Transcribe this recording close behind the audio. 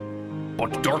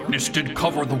But darkness did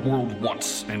cover the world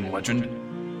once in legend.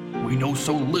 We know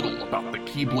so little about the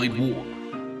Keyblade War,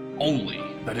 only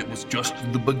that it was just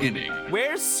the beginning.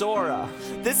 Where's Sora?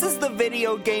 This is the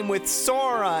video game with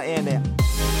Sora in it.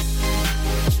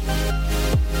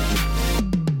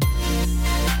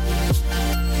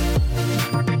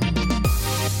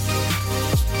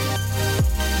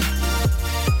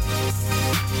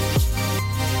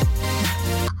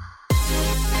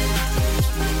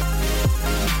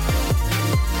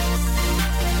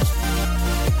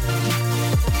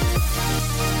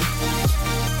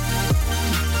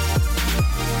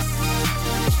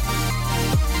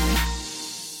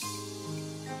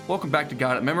 Welcome back to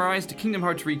Got It Memorized, a Kingdom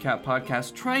Hearts recap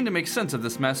podcast trying to make sense of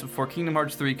this mess before Kingdom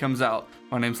Hearts 3 comes out.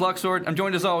 My name's Luxord. I'm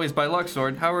joined as always by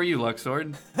Luxord. How are you,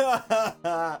 Luxord?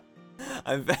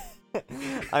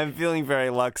 I'm feeling very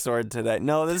Luxord today.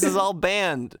 No, this is all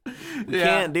banned. You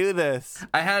can't do this.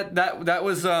 I had that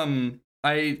was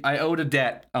I owed a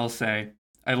debt, I'll say.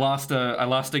 I lost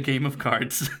a game of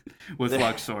cards with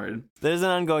Luxord. There's an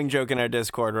ongoing joke in our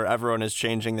Discord where everyone is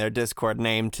changing their Discord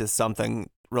name to something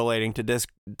relating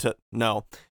to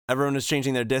everyone is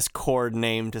changing their Discord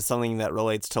name to something that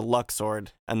relates to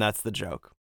Luxord, and that's the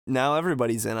joke. Now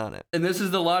everybody's in on it. And this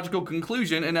is the logical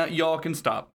conclusion, and now y'all can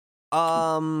stop.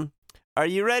 Are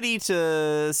you ready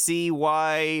to see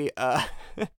why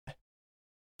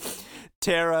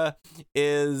Terra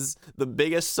is the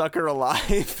biggest sucker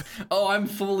alive? Oh, I'm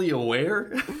fully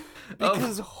aware.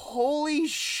 Because holy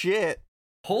shit.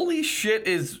 Holy shit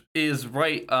is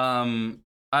right.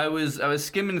 I was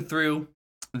skimming through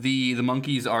the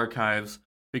Monkeys archives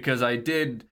because I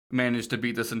did manage to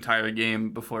beat this entire game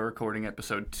before recording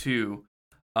episode 2.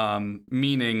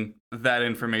 Meaning that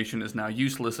information is now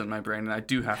useless in my brain, and I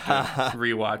do have to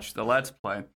rewatch the Let's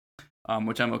Play,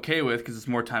 which I'm okay with because it's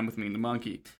more time with me and the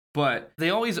monkey. But they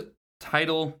always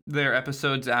title their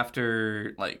episodes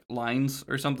after like lines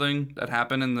or something that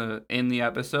happen in the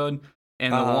episode,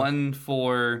 and the one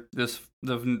for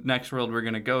the next world we're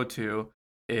gonna go to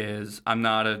is I'm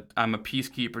a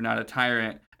peacekeeper, not a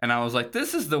tyrant. And I was like,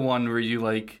 this is the one where you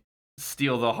like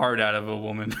steal the heart out of a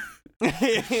woman.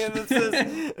 Yeah, this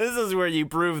is where you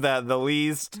prove that the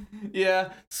least.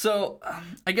 Yeah, so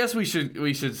I guess we should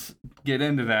get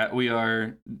into that.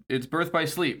 It's Birth by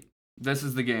Sleep. This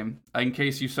is the game, in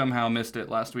case you somehow missed it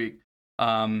last week.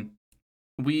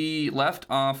 We left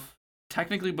off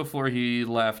technically before he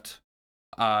left.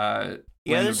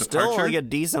 There's still like a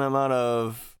decent amount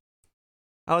of.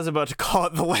 I was about to call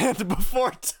it the land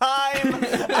before time.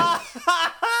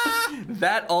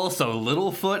 That also,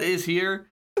 Littlefoot is here.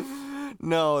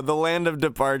 No, the land of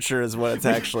departure is what it's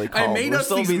actually called. I made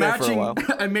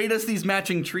us these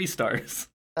matching tree stars.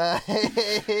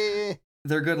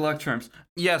 They're good luck charms.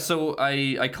 Yeah, so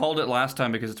I called it last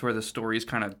time because it's where the stories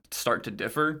kind of start to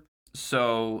differ.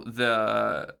 So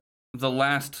the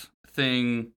last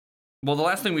thing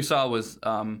we saw was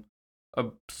a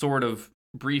sort of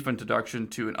brief introduction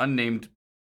to an unnamed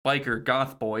biker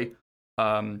goth boy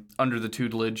under the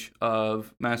tutelage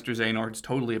of Master Xehanort. It's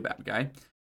totally a bad guy.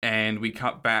 And we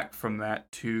cut back from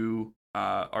that to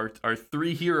our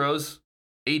three heroes,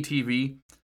 ATV,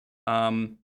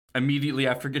 immediately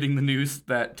after getting the news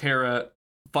that Terra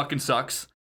fucking sucks.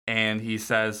 And he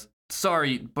says,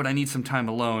 sorry, but I need some time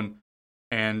alone.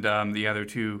 And the other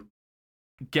two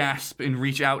gasp and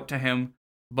reach out to him,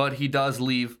 but he does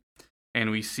leave. And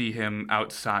we see him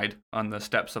outside on the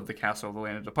steps of the castle of the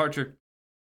Land of Departure.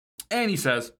 And he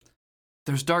says,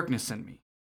 there's darkness in me.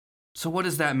 So what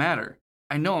does that matter?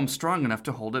 I know I'm strong enough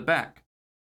to hold it back.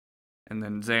 And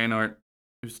then Xehanort,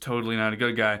 who's totally not a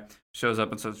good guy, shows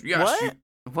up and says, yes.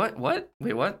 What? What?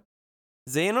 Wait, what?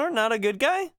 Xehanort, not a good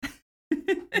guy?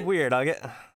 Weird.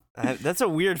 That's a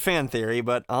weird fan theory,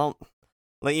 but I'll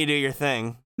let you do your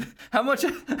thing. How much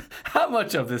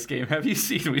of this game have you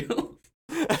seen, Wheel?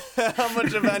 How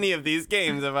much of any of these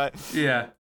games have I? Yeah.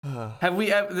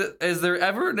 Is there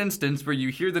ever an instance where you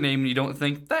hear the name and you don't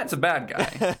think that's a bad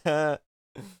guy?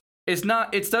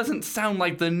 It doesn't sound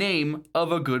like the name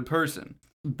of a good person.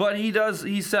 But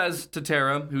he says to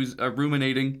Terra, who's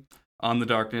ruminating on the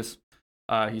darkness,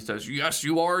 he says, yes,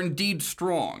 you are indeed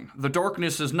strong. The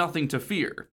darkness is nothing to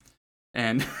fear.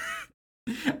 And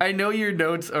I know your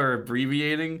notes are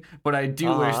abbreviating, but I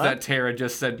do wish that Terra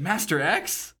just said Master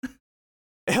X.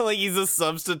 Like he's a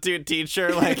substitute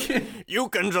teacher. Like, you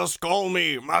can just call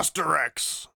me Master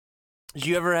X. Did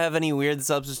you ever have any weird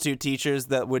substitute teachers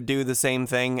that would do the same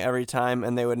thing every time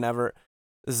and they would never...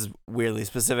 This is weirdly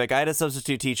specific. I had a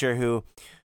substitute teacher who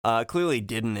clearly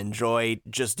didn't enjoy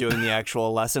just doing the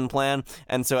actual lesson plan.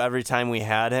 And so every time we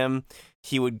had him,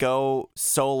 he would go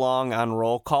so long on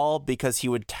roll call because he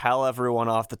would tell everyone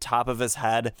off the top of his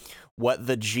head what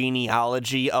the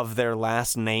genealogy of their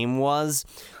last name was.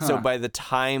 So by the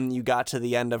time you got to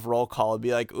the end of roll call, it'd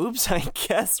be like, oops, I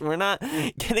guess we're not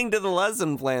getting to the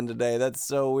lesson plan today. That's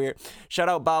so weird. Shout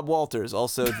out Bob Walters,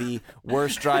 also the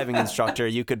worst driving instructor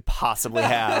you could possibly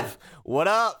have. What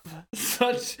up?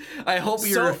 I hope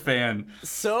you're a fan.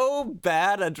 So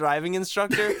bad a driving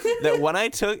instructor that when I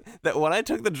took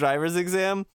the driver's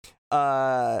exam,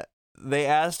 they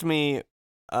asked me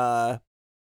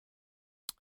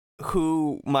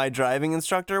who my driving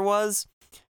instructor was,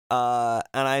 and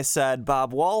I said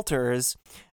Bob Walters,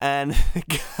 and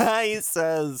the guy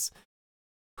says,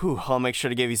 I'll make sure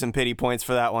to give you some pity points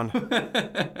for that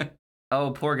one. Oh,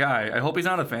 poor guy. I hope he's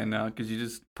not a fan now, because you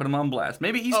just put him on blast.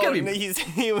 Maybe he's gonna be.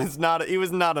 He was not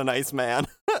a nice man.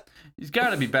 He's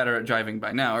got to be better at driving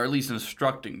by now, or at least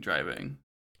instructing driving.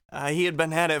 He had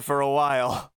been at it for a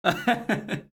while.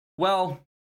 Well,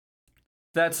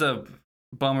 that's a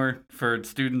bummer for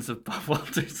students of Bob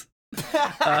Walters.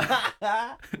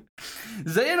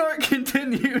 Xehanort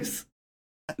continues.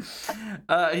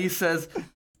 He says,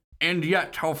 and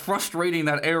yet how frustrating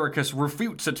that Ericus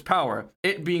refutes its power.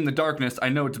 It being the darkness, I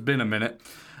know it's been a minute.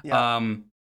 Yeah.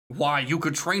 Why, you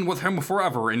could train with him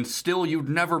forever and still you'd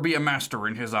never be a master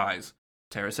in his eyes.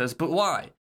 Terra says, but why?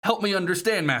 Help me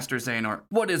understand, Master Xehanort.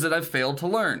 What is it I've failed to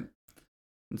learn?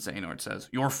 And Xehanort says,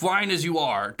 you're fine as you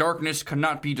are. Darkness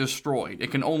cannot be destroyed.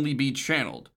 It can only be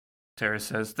channeled. Terra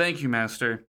says, thank you,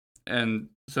 Master. And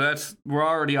so we're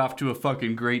already off to a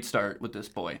fucking great start with this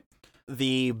boy.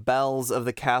 The bells of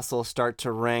the castle start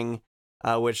to ring,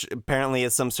 which apparently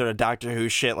is some sort of Doctor Who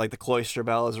shit, like the cloister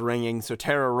bell is ringing. So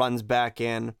Terra runs back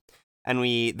in, and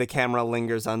the camera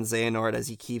lingers on Xehanort as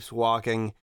he keeps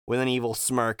walking with an evil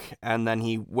smirk, and then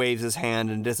he waves his hand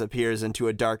and disappears into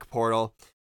a dark portal.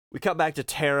 We cut back to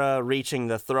Terra reaching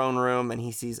the throne room, and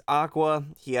he sees Aqua.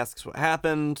 He asks what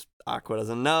happened. Aqua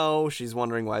doesn't know. She's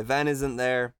wondering why Ven isn't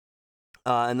there.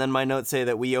 And then my notes say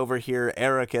that we overhear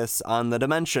Ericus on the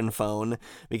Dimension phone,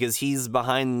 because he's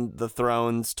behind the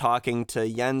thrones talking to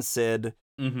Yensid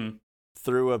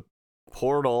through a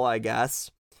portal, I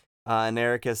guess. And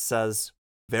Ericus says,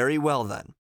 very well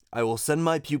then. I will send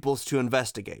my pupils to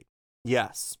investigate.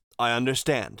 Yes, I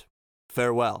understand.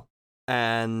 Farewell.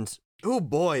 And oh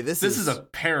boy, this is a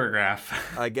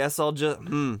paragraph. I guess I'll just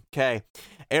okay.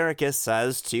 Ericus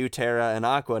says to Terra and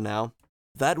Aqua now,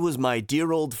 that was my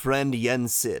dear old friend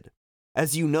Yensid.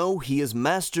 As you know, he is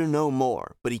master no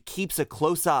more, but he keeps a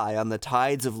close eye on the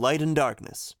tides of light and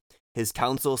darkness. His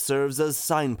counsel serves as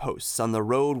signposts on the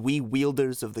road we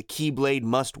wielders of the Keyblade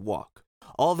must walk.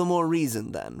 All the more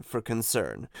reason, then, for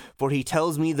concern, for he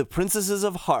tells me the princesses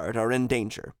of heart are in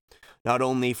danger. Not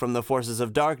only from the forces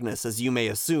of darkness, as you may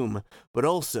assume, but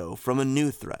also from a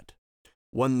new threat.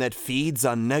 One that feeds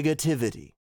on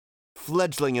negativity.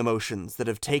 Fledgling emotions that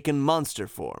have taken monster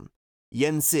form.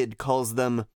 Yensid calls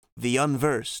them the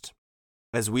unversed.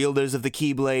 As wielders of the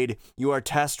Keyblade, you are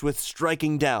tasked with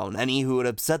striking down any who would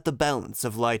upset the balance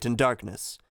of light and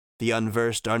darkness. The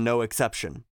unversed are no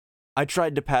exception. I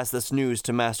tried to pass this news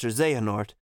to Master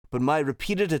Xehanort, but my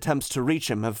repeated attempts to reach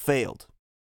him have failed.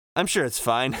 I'm sure it's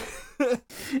fine.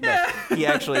 He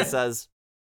actually says,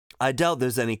 I doubt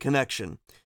there's any connection,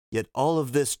 yet all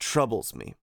of this troubles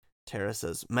me. Terra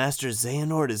says, Master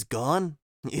Xehanort is gone?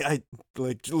 Yeah, I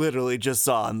literally just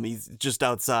saw him. He's just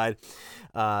outside.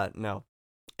 No.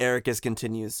 Ericus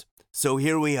continues, so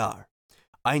here we are.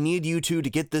 I need you two to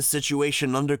get this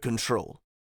situation under control.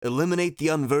 Eliminate the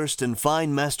unversed and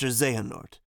find Master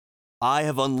Xehanort. I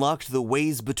have unlocked the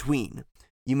ways between.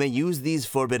 You may use these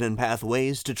forbidden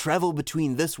pathways to travel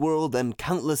between this world and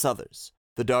countless others.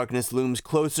 The darkness looms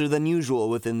closer than usual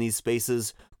within these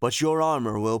spaces, but your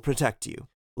armor will protect you.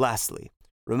 Lastly,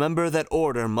 remember that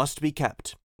order must be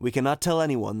kept. We cannot tell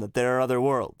anyone that there are other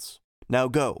worlds. Now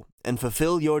go and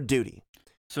fulfill your duty.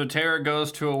 So Terra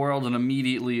goes to a world and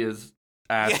immediately is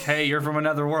asked, hey, you're from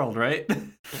another world, right?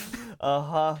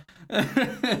 Uh-huh.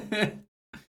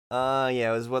 Yeah,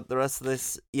 it was what the rest of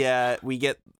this... Yeah, we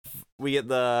get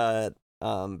the...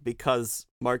 because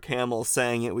Mark Hamill's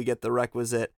saying it, we get the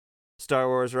requisite Star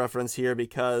Wars reference here,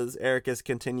 because Ericus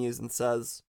continues and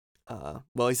says...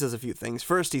 well, he says a few things.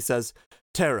 First, he says,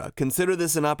 Terra, consider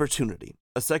this an opportunity,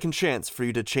 a second chance for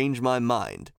you to change my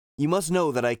mind. You must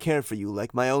know that I care for you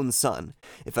like my own son.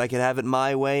 If I could have it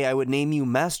my way, I would name you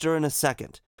master in a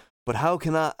second. But how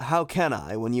can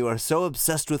I when you are so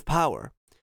obsessed with power?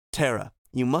 Terra,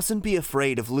 you mustn't be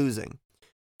afraid of losing.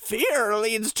 Fear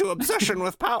leads to obsession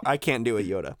with power. I can't do it,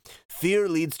 Yoda. Fear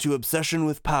leads to obsession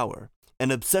with power,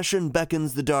 and obsession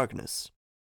beckons the darkness.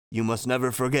 You must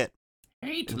never forget,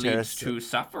 Hate And leads Terra to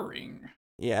suffering.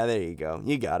 Yeah, there you go.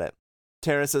 You got it.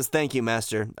 Terra says, "Thank you,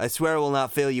 Master. I swear I will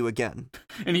not fail you again."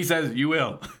 And he says, "You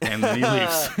will," and then he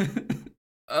leaves.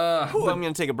 Ooh, I'm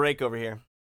gonna take a break over here.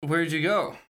 Where'd you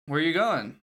go? Where are you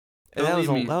going? That was,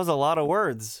 leave me. that was a lot of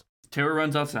words. Terra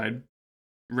runs outside,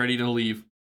 ready to leave,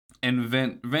 and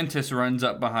Ventus runs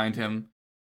up behind him.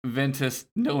 Ventus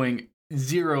knowing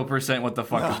 0% what the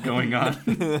fuck is going on.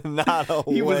 Not a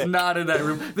He was lick. not in that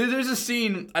room. There's a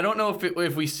scene, I don't know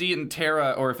if we see it in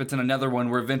Terra or if it's in another one,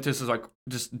 where Ventus is like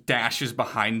just dashes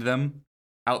behind them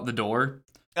out the door.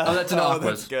 Oh, that's an Aquas.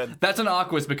 That's good. That's an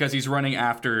Aquas because he's running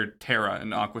after Terra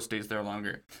and Aqua stays there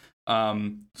longer.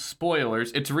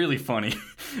 Spoilers, it's really funny.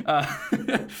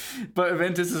 But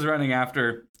Ventus is running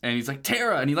after and he's like,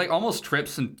 "Terra," and he like almost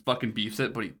trips and fucking beefs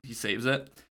it, but he saves it.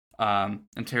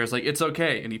 And Terra's like, "It's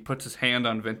okay," and he puts his hand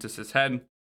on Ventus's head,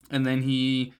 and then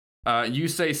he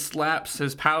Yusei slaps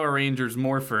his Power Rangers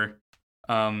Morpher.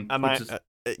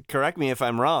 Correct me if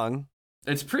I'm wrong.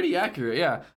 It's pretty accurate,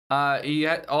 yeah. He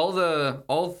had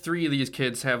all three of these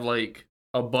kids have like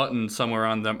a button somewhere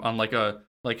on them, on like a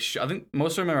I think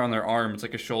most of them are on their arm. It's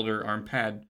like a shoulder arm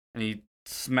pad, and he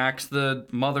smacks the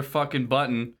motherfucking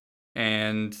button,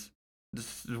 and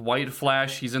this white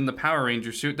flash. He's in the Power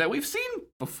Ranger suit that we've seen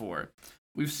before.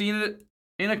 We've seen it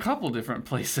in a couple different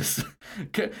places.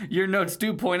 Your notes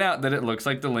do point out that it looks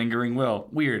like the Lingering Will.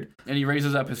 Weird. And he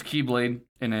raises up his Keyblade,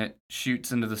 and it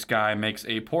shoots into the sky, makes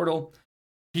a portal.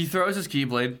 He throws his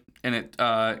Keyblade, and it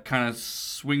kind of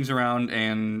swings around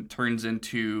and turns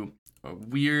into a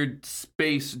weird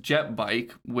space jet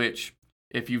bike, which,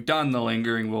 if you've done the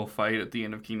Lingering Will fight at the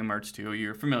end of Kingdom Hearts 2,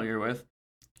 you're familiar with.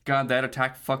 God, that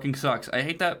attack fucking sucks. I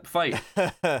hate that fight.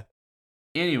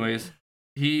 Anyways,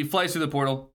 he flies through the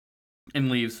portal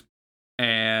and leaves.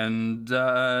 And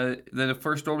the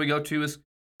first door we go to is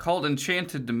called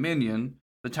Enchanted Dominion.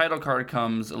 The title card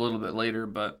comes a little bit later,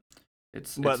 but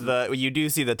you do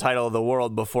see the title of the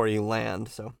world before you land,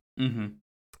 so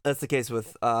that's the case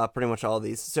with pretty much all of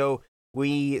these. So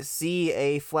we see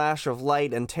a flash of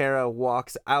light, and Terra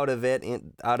walks out of it,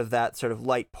 out of that sort of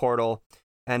light portal,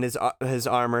 and his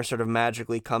armor sort of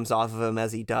magically comes off of him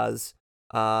as he does.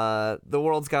 The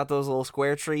world's got those little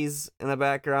square trees in the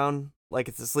background, like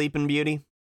it's a Sleeping Beauty,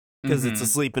 because it's a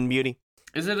Sleeping Beauty.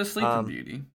 Is it a Sleeping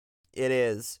Beauty? It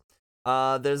is.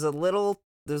 There's a little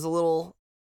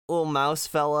mouse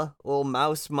fella, little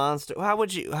mouse monster. How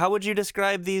would you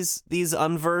describe these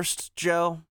unversed,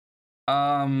 Joe?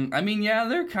 I mean, yeah,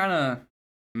 they're kind of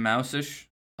mouse-ish.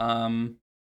 I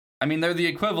mean, they're the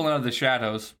equivalent of the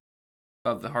shadows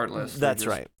of the Heartless. That's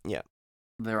right. Yeah.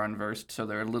 They're unversed, so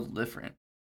they're a little different.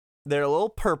 They're a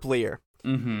little purplier.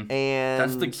 And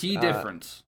that's the key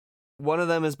difference. One of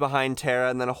them is behind Terra,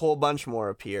 and then a whole bunch more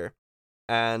appear.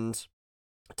 And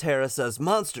Terra says,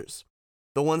 "Monsters,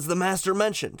 the ones the master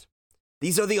mentioned.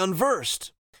 These are the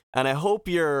unversed." And I hope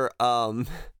you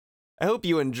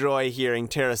enjoy hearing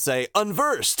Terra say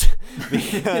 "unversed,"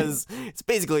 because it's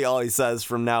basically all he says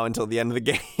from now until the end of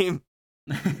the game.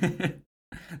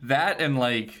 That and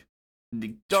like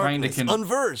darkness,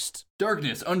 unversed.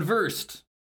 Darkness, unversed.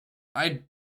 I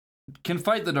can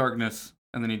fight the darkness,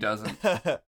 and then he doesn't.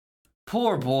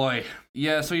 Poor boy.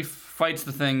 Yeah, so he fights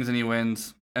the things and he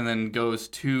wins, and then goes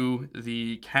to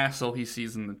the castle he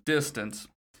sees in the distance.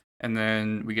 And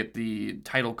then we get the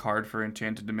title card for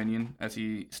Enchanted Dominion as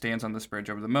he stands on this bridge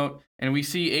over the moat. And we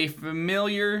see a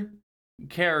familiar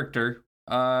character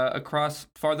across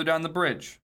farther down the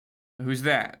bridge. Who's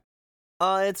that?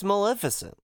 It's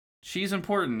Maleficent. She's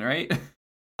important, right?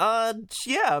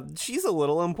 Yeah, she's a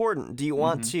little important. Do you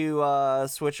want to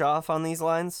switch off on these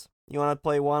lines? You want to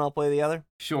play one, I'll play the other?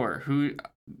 Sure.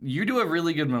 You do a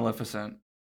really good Maleficent,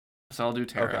 so I'll do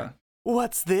Terra. Okay.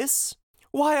 What's this?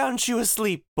 Why aren't you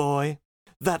asleep, boy?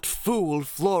 That fool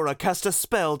Flora cast a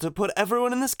spell to put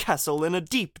everyone in this castle in a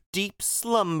deep, deep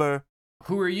slumber.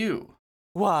 Who are you?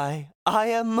 Why, I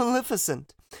am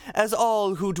Maleficent, as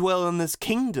all who dwell in this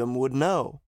kingdom would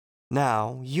know.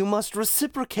 Now, you must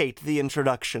reciprocate the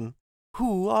introduction.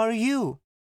 Who are you?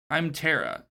 I'm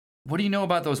Terra. What do you know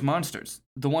about those monsters?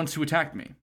 The ones who attacked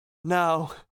me?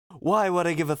 Now, why would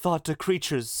I give a thought to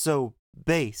creatures so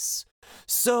base?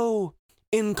 So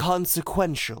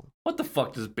inconsequential. What the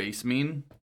fuck does base mean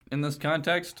in this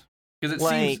context? Because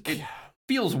it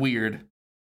feels weird.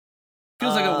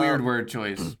 Feels like a weird word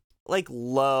choice. Like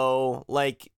low,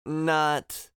 like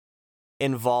not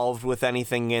involved with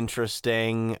anything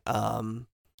interesting.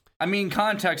 I mean,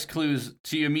 context clues,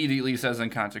 she immediately says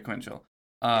inconsequential.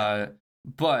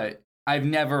 But I've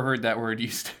never heard that word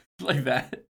used like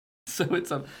that. So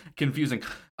it's confusing.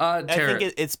 Terra. I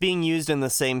think it's being used in the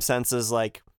same sense as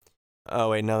like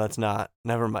Oh wait, no, that's not.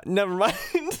 Never mind. Never mind.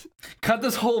 Cut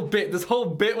this whole bit. This whole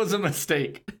bit was a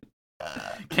mistake.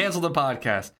 Cancel the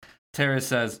podcast. Tara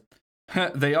says,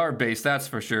 they are base, that's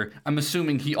for sure. I'm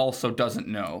assuming he also doesn't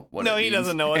know what it means. No, he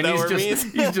doesn't know what And that he's word just,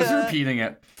 means. he's just repeating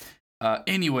it.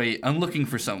 Anyway, I'm looking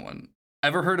for someone.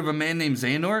 Ever heard of a man named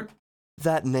Xehanort?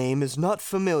 That name is not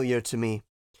familiar to me.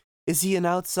 Is he an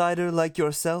outsider like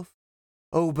yourself?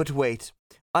 Oh, but wait.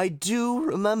 I do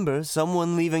remember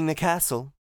someone leaving the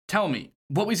castle. Tell me,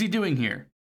 what was he doing here?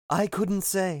 I couldn't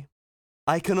say.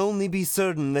 I can only be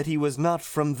certain that he was not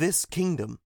from this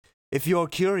kingdom. If you're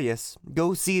curious,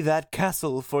 go see that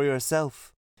castle for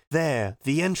yourself. There,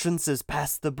 the entrance is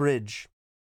past the bridge.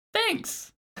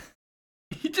 Thanks.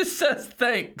 He just says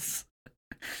thanks.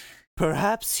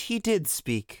 Perhaps he did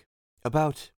speak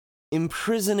about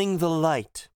imprisoning the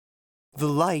light. The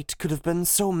light could have been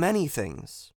so many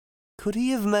things. Could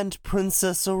he have meant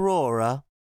Princess Aurora?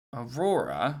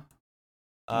 Aurora?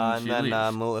 And She then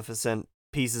leaves. Maleficent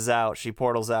pieces out. She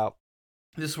portals out.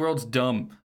 This world's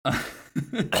dumb.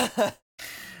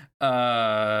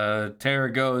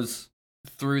 Tara goes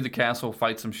through the castle,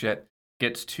 fights some shit,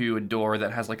 gets to a door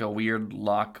that has like a weird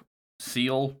lock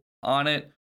seal on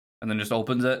it, and then just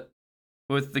opens it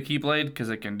with the Keyblade because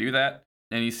it can do that.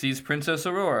 And he sees Princess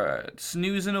Aurora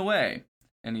snoozing away,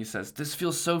 and he says, "This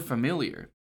feels so familiar."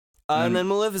 And then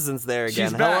Maleficent's there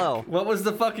again. She's back. Hello. What was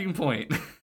the fucking point?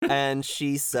 And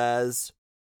she says,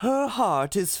 her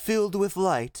heart is filled with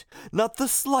light, not the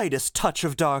slightest touch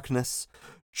of darkness.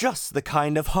 Just the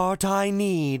kind of heart I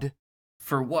need.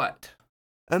 For what?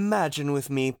 Imagine with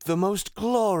me the most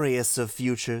glorious of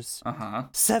futures. Uh-huh.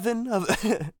 7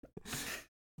 of...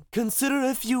 Consider,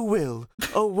 if you will,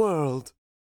 a world.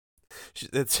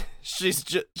 She's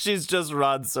just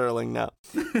Rod Serling now.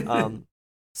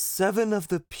 7 of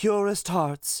the purest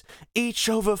hearts, each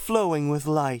overflowing with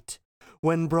light.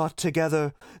 When brought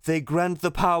together, they grant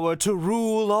the power to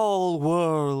rule all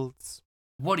worlds.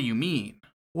 What do you mean?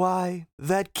 Why,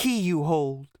 that key you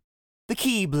hold. The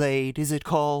Keyblade, is it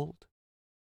called?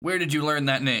 Where did you learn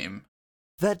that name?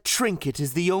 That trinket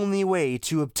is the only way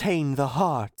to obtain the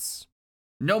hearts.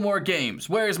 No more games.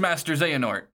 Where is Master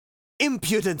Xehanort?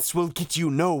 Impudence will get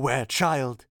you nowhere,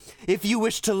 child. If you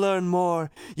wish to learn more,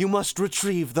 you must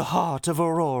retrieve the heart of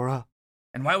Aurora.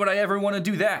 And why would I ever want to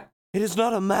do that? It is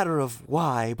not a matter of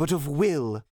why, but of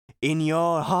will. In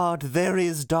your heart there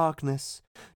is darkness,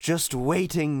 just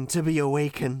waiting to be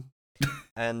awakened.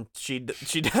 And she does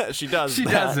She that.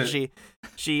 does it.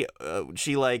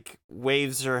 She like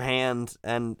waves her hand,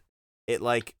 and it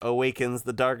like awakens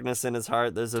the darkness in his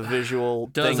heart. There's a visual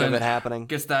thing of Doesn't. it happening.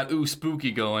 Gets that ooh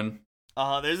spooky going.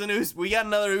 There's we got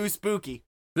another Ooh Spooky.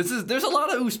 There's a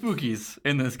lot of ooh spookies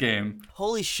in this game.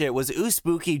 Holy shit, was Ooh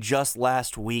Spooky just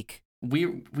last week?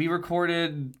 We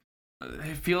recorded.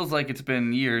 It feels like it's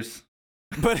been years.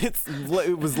 But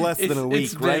it was less than a week,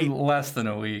 It's right? been less than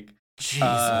a week.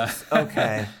 Jesus.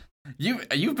 Okay.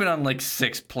 You've been on like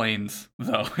 6 planes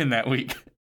though in that week.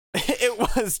 It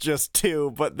was just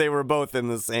 2, but they were both in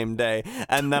the same day.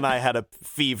 And then I had a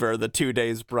fever the 2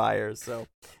 days prior, so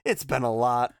it's been a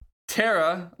lot.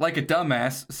 Tara, like a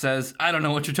dumbass, says, "I don't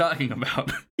know what you're talking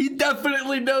about." He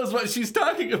definitely knows what she's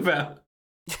talking about.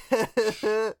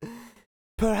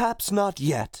 Perhaps not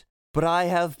yet, but I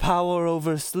have power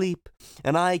over sleep,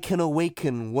 and I can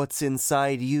awaken what's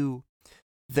inside you.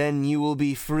 Then you will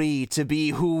be free to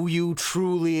be who you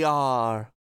truly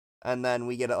are. And then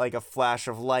we get like a flash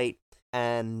of light,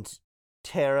 and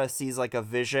Tara sees like a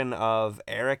vision of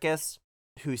Ericus,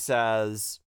 who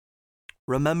says,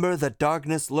 "Remember that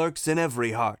darkness lurks in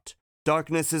every heart.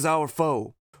 Darkness is our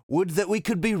foe. Would that we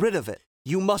could be rid of it.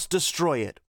 You must destroy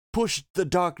it. Push the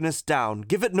darkness down.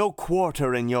 Give it no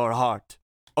quarter in your heart.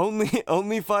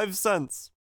 Only 5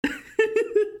 cents."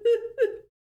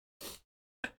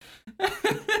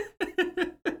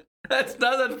 That's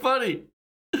not that funny.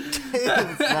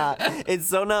 It's not. It's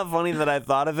so not funny that I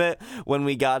thought of it when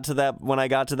I got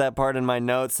to that part in my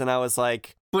notes, and I was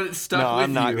like, But it stuck no, with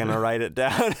I'm not you. gonna write it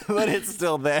down. But it's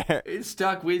still there. It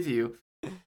stuck with you.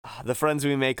 The friends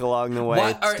we make along the way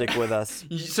What are- stick with us.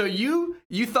 So you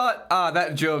thought,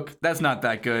 that joke, that's not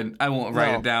that good. I won't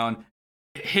write No. it down.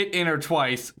 Hit enter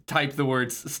twice, type the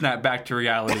words, snap back to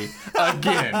reality.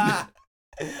 Again.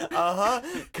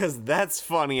 Cause that's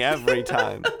funny every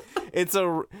time.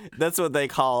 That's what they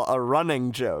call a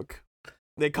running joke.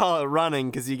 They call it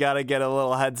running because you gotta get a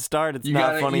little head start. It's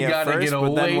not funny at first, get but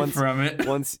away then once from it.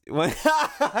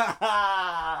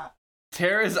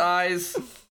 Tara's eyes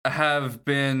have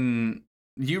been.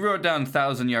 You wrote down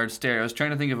 1,000-yard stare. I was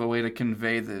trying to think of a way to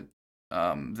convey that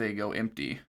they go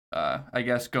empty. I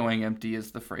guess going empty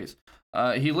is the phrase.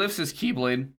 He lifts his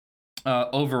Keyblade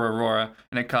over Aurora,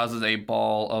 and it causes a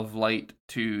ball of light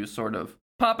to sort of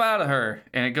pop out of her,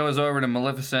 and it goes over to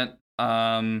Maleficent.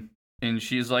 And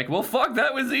she's like, "Well, fuck,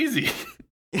 that was easy."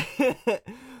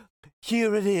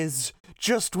 Here it is,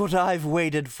 just what I've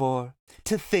waited for.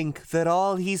 To think that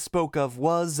all he spoke of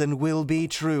was and will be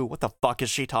true. What the fuck is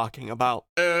she talking about?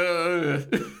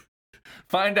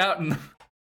 Find out in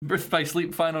Birth by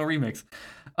Sleep final remix.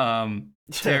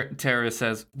 Tara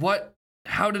says, "What?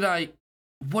 What did I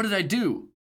do?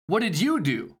 What did you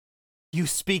do?" You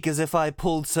speak as if I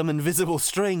pulled some invisible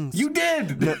strings. You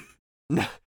did!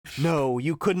 No,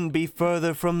 you couldn't be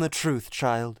further from the truth,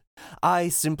 child. I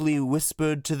simply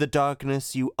whispered to the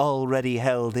darkness you already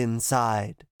held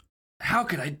inside. How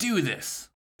could I do this?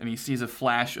 And he sees a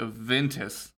flash of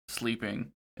Ventus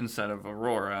sleeping instead of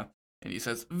Aurora, and he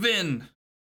says, "Vin!"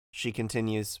 She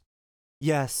continues,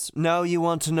 "Yes, now you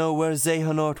want to know where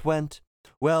Xehanort went?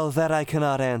 Well, that I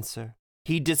cannot answer.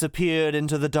 He disappeared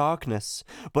into the darkness,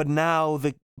 but now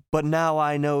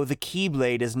I know the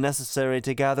Keyblade is necessary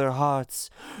to gather hearts.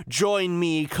 Join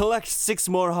me, collect 6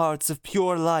 more hearts of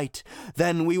pure light,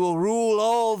 then we will rule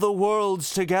all the worlds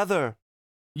together."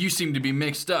 You seem to be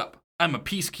mixed up. I'm a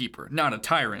peacekeeper, not a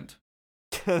tyrant.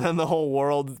 And then the whole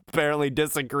world apparently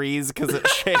disagrees because it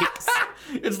shakes.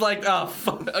 It's like, oh,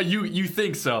 fuck, you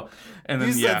think so. And then,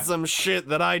 You said some shit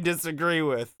that I disagree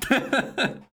with.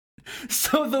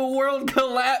 So the world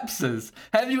collapses.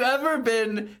 Have you ever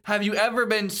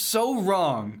been so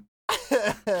wrong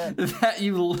that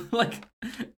you like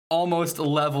almost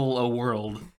level a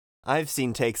world? I've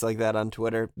seen takes like that on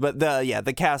Twitter, but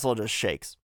the castle just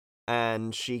shakes.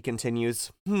 And she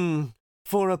continues,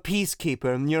 for a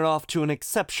peacekeeper, you're off to an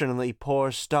exceptionally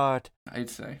poor start. I'd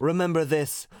say. Remember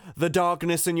this, the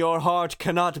darkness in your heart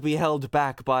cannot be held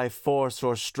back by force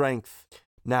or strength.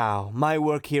 Now, my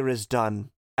work here is done,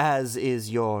 as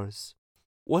is yours.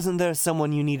 Wasn't there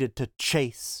someone you needed to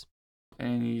chase?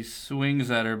 And he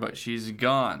swings at her, but she's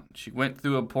gone. She went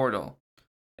through a portal.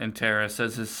 And Tara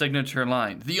says his signature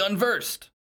line, "The Unversed!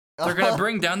 They're gonna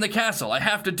bring down the castle. I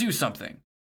have to do something."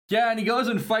 Yeah, and he goes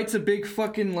and fights a big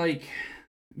fucking, like,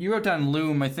 you wrote down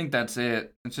loom. I think that's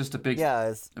it. It's just a big,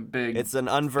 it's an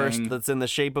unversed thing. That's in the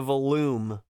shape of a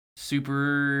loom.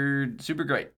 Super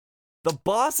great. The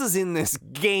bosses in this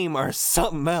game are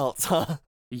something else, huh?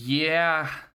 Yeah,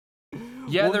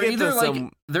 We'll they're get either to like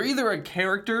some- they're either a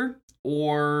character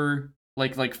or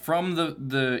like from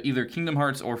the either Kingdom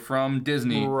Hearts or from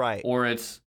Disney, Right. Or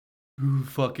it's who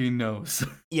fucking knows.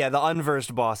 Yeah, the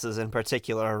unversed bosses in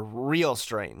particular are real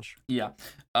strange. Yeah.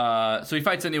 So he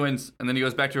fights and he wins, and then he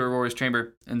goes back to Aurora's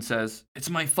chamber and says, "It's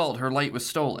my fault her light was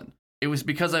stolen. It was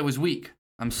because I was weak.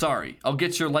 I'm sorry. I'll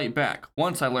get your light back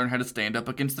once I learn how to stand up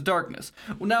against the darkness."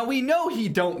 Well, now we know he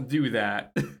don't do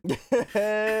that.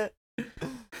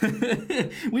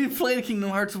 We've played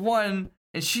Kingdom Hearts 1,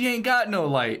 and she ain't got no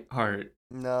light heart.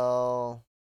 No.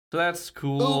 So that's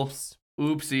cool. Oops.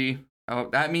 Oopsie. Oh,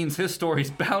 that means his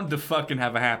story's bound to fucking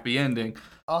have a happy ending.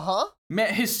 Uh-huh.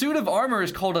 Man, his suit of armor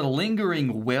is called a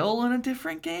lingering will in a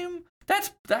different game?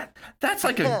 That's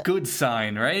like a good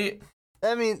sign, right?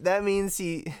 That means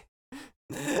he's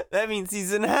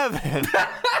in heaven.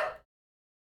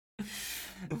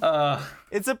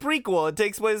 It's a prequel. It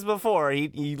takes place before.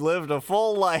 He lived a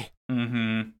full life.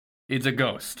 It's a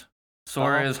ghost.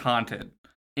 Sora is haunted.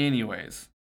 Anyways,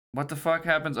 what the fuck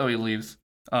happens? Oh, he leaves.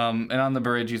 And on the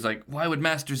bridge, he's like, "Why would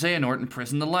Master Xehanort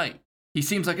imprison the light? He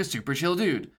seems like a super chill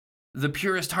dude. The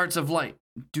purest hearts of light.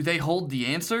 Do they hold the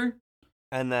answer?"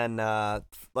 And then,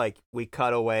 we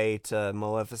cut away to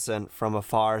Maleficent from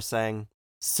afar saying,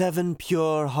 7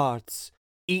 pure hearts,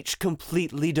 each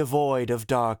completely devoid of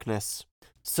darkness.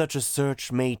 Such a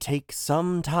search may take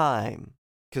some time.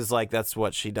 Because, that's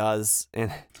what she does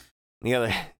in the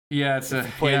other... Yeah, it's a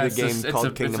game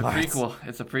called Kingdom Hearts. prequel.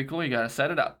 It's a prequel. You gotta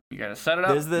set it up.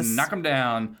 There's this- knock them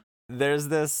down. There's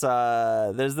this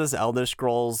Elder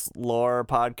Scrolls lore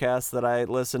podcast that I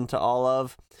listen to all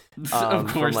of. Of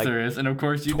course from, there is, and of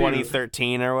course you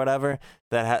 2013 or whatever,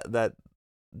 that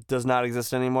does not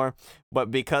exist anymore. But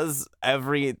because I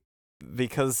don't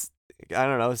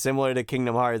know, similar to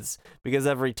Kingdom Hearts, because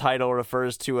every title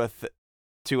refers to a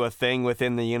thing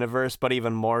within the universe, but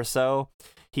even more so,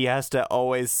 he has to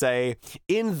always say,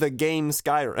 "in the game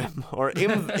Skyrim," or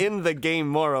in the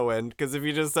game Morrowind, because if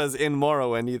he just says "in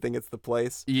Morrowind," you think it's the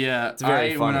place. Yeah, it's very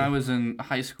funny. When I was in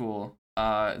high school,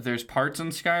 there's parts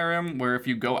in Skyrim where if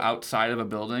you go outside of a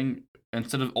building,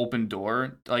 instead of open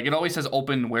door, it always says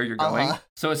open where you're going.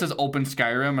 So it says open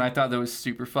Skyrim, and I thought that was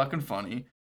super fucking funny.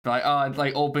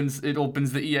 It opens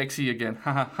the EXE again.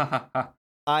 Ha ha ha ha ha.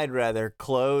 I'd rather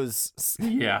close.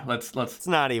 Yeah, let's It's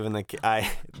not even the.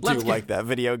 I do Let's like that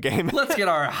video game. let's get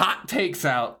our hot takes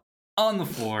out on the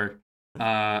floor.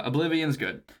 Oblivion's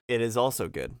good. It is also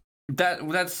good.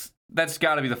 That's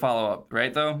got to be the follow up,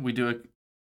 right? Though we do a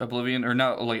Oblivion or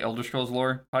not like Elder Scrolls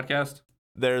lore podcast.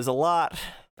 There's a lot.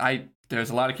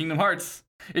 There's a lot of Kingdom Hearts.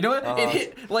 You know what? It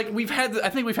hit like I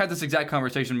think we've had this exact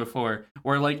conversation before.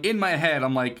 Where like in my head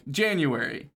I'm like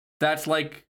January. That's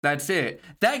it.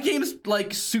 That game's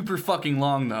like super fucking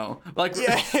long though. Like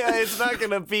Yeah, it's not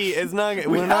gonna be. It's not.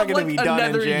 We're not gonna be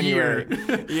done in January.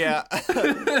 Yeah.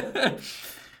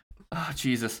 Oh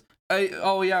Jesus. I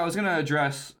was gonna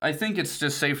address. I think it's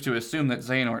just safe to assume that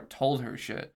Xehanort told her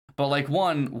shit. But like,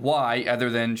 why? Other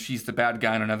than she's the bad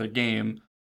guy in another game.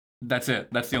 That's it.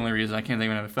 That's the only reason. I can't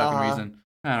think of another fucking reason.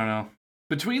 I don't know.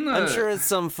 I'm sure it's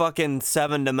some fucking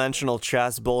 7-dimensional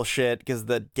chess bullshit because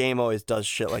the game always does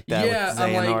shit like that. Yeah, with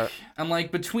Xehanort. I'm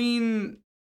like between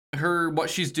her what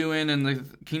she's doing in the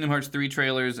Kingdom Hearts 3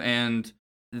 trailers and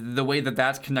the way that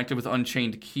that's connected with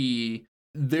Unchained Key.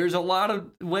 There's a lot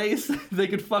of ways they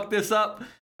could fuck this up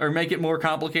or make it more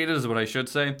complicated, is what I should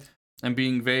say. I'm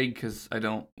being vague because I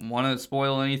don't want to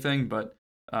spoil anything, but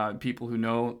people who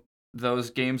know those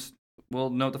games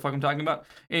will know what the fuck I'm talking about.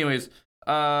 Anyways,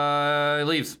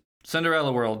 leaves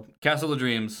Cinderella World, Castle of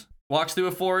Dreams, walks through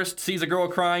a forest, sees a girl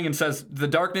crying, and says, "The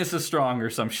darkness is strong," or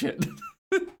some shit.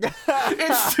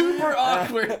 It's super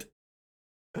awkward.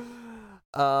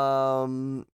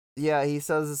 Yeah, he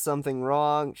says there's something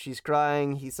wrong. She's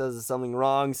crying. He says there's something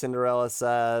wrong. Cinderella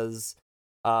says,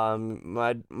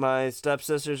 my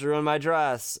stepsisters ruined my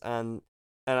dress, and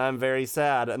I'm very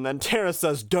sad. And then Terra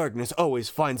says, "Darkness always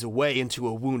finds a way into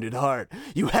a wounded heart.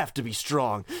 You have to be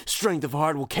strong. Strength of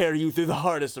heart will carry you through the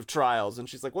hardest of trials." And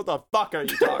she's like, "What the fuck are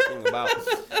you talking about?"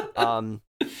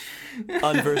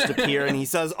 Unversed appear, and he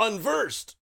says,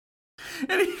 "Unversed!"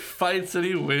 And he fights and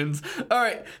he wins. All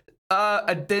right.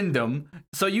 Addendum.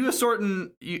 So you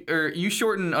shorten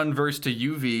unversed to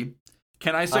UV.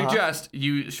 Can I suggest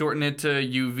you shorten it to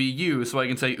UVU so I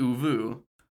can say uvu?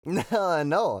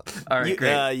 No. All right,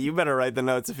 great. You better write the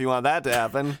notes if you want that to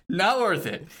happen. Not worth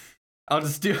it. I'll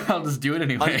just do it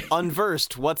anyway.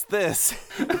 Unversed. What's this?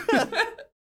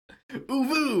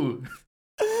 Uvu.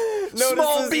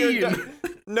 Small bean.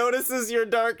 Notices your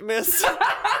darkness.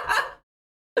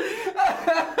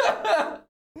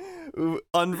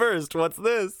 Unversed, what's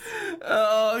this?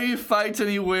 Oh, he fights and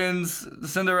he wins.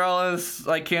 Cinderella's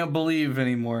I can't believe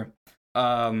anymore.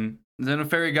 Then a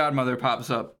fairy godmother pops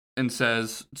up and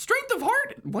says, "Strength of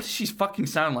heart." What does she fucking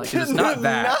sound like? It's not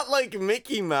that. Not like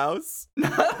Mickey Mouse.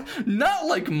 Not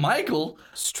like Michael.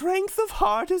 Strength of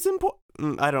heart is important.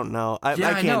 I don't know. I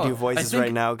can't do voices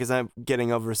right now because I'm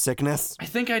getting over sickness. I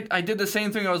think I did the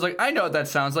same thing. I was like, I know what that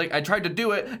sounds like. I tried to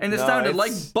do it, and it sounded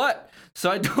like butt. So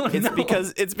I don't know.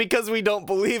 It's because we don't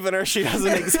believe in her. She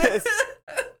doesn't exist.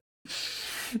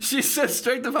 She says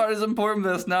strength of heart is important,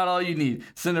 but that's not all you need.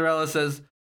 Cinderella says,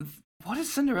 "What does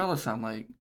Cinderella sound like?"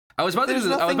 I was about to do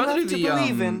this. I was about to do the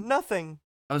believe in nothing.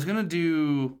 I was gonna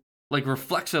do like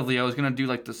reflexively. I was gonna do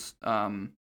like this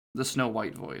the Snow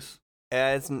White voice.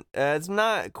 It's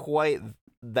not quite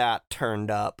that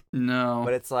turned up. No,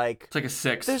 but it's like a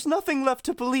 6. There's nothing left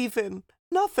to believe in.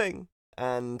 Nothing.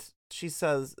 And she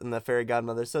says, and the fairy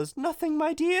godmother says, "Nothing,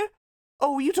 my dear?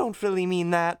 Oh, you don't really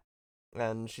mean that."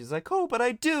 And she's like, "Oh, but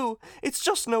I do. It's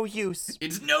just no use."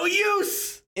 It's no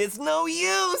use. It's no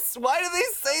use. Why do they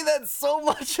say that so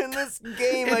much in this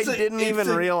game? I didn't even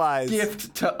realize.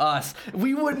 Gift to us.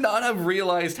 We would not have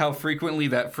realized how frequently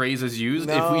that phrase is used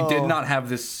if we did not have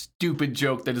this stupid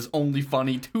joke that is only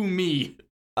funny to me.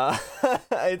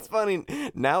 It's funny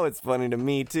now. It's funny to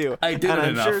me too. I did it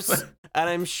enough.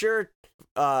 I'm sure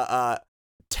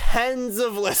tens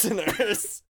of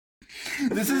listeners.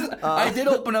 This is. I did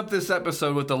open up this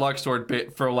episode with the Luxord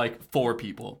bit for like 4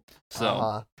 people,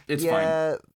 so it's fine.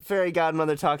 Yeah, fairy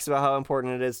godmother talks about how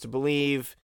important it is to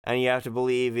believe, and you have to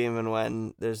believe even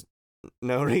when there's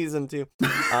no reason to.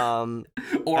 Or and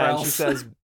else she says,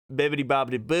 "Bibbidi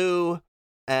bobbidi boo,"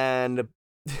 and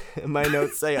my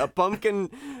notes say a pumpkin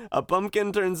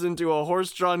turns into a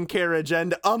horse-drawn carriage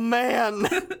and a man.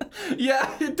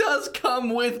 Yeah, it does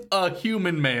come with a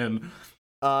human man.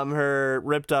 Her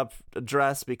ripped up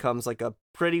dress becomes like a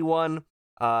pretty one,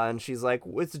 and she's like,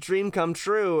 "It's a dream come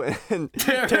true." And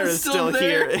Terra's still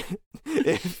here.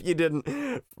 If you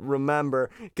didn't remember,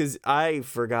 because I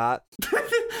forgot.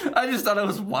 I just thought I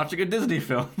was watching a Disney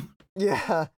film.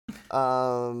 Yeah.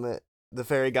 The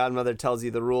fairy godmother tells you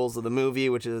the rules of the movie,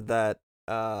 which is that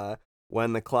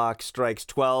When the clock strikes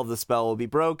 12, the spell will be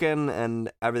broken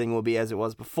and everything will be as it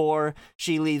was before.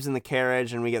 She leaves in the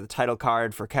carriage and we get the title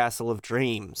card for Castle of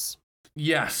Dreams.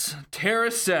 Yes, Tara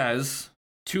says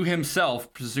to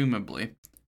himself, presumably,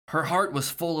 her heart was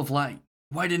full of light.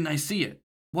 Why didn't I see it?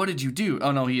 What did you do?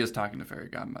 Oh no, he is talking to Fairy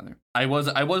Godmother. I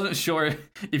wasn't sure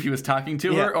if he was talking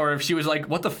to her or if she was like,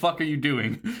 "What the fuck are you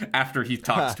doing?" after he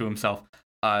talks to himself.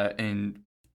 And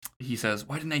he says,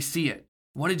 "Why didn't I see it?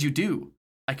 What did you do?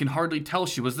 I can hardly tell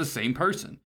she was the same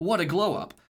person. What a glow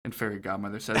up." And Fairy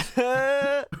Godmother says,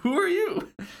 "Who are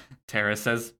you?" Tara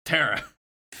says, "Tara."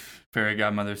 Fairy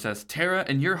Godmother says, "Tara,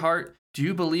 in your heart, do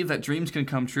you believe that dreams can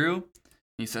come true?"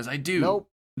 He says, "I do."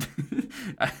 Nope.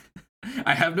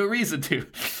 I have no reason to.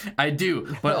 I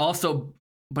do, but I also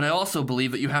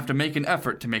believe that you have to make an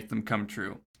effort to make them come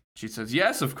true. She says,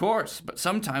 "Yes, of course, but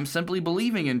sometimes simply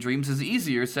believing in dreams is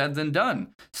easier said than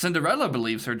done. Cinderella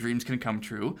believes her dreams can come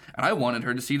true, and I wanted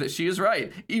her to see that she is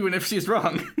right, even if she's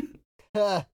wrong."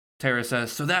 Tara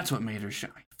says, "So that's what made her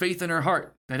shine. Faith in her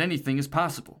heart that anything is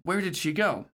possible. Where did she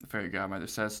go?" The Fairy Godmother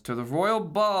says, "To the royal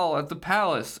ball at the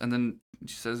palace." And then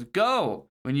she says, "Go.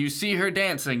 When you see her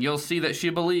dancing, you'll see that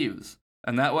she believes.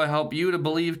 And that will help you to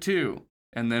believe too."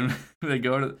 And then he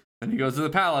goes to the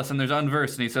palace and there's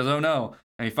Unversed and he says, "Oh no."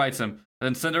 And he fights him.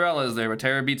 Then Cinderella is there, but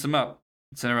Tara beats him up.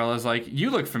 Cinderella's like, "You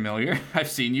look familiar. I've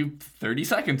seen you 30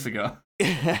 seconds ago."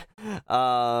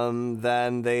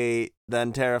 Then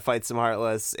Tara fights him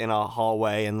Heartless in a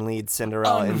hallway and leads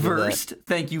Cinderella Unversed.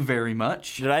 Thank you very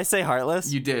much. Did I say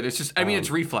Heartless? You did. It's just, I mean,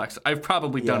 it's reflex. I've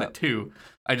probably done it too.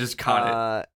 I just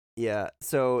caught it. Yeah.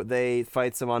 So they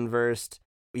fight some Unversed.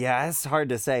 Yeah, it's hard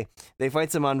to say. They fight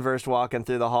some Unversed walking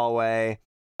through the hallway.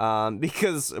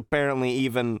 Because apparently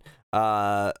even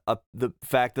the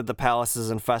fact that the palace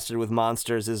is infested with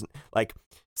monsters is like,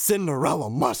 Cinderella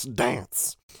must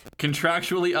dance.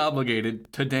 Contractually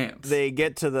obligated to dance. They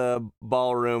get to the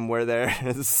ballroom where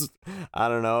there's, I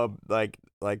don't know, like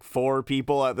 4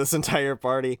 people at this entire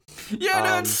party. Yeah,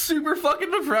 no, it's super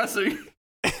fucking depressing.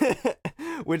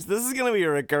 Which this is gonna be a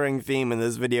recurring theme in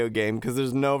this video game because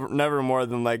there's never more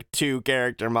than like 2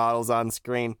 character models on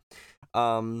screen.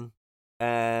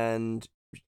 And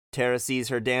Tara sees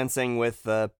her dancing with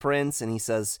the prince, and he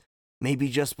says, "Maybe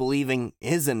just believing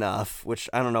is enough," which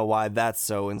I don't know why that's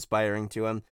so inspiring to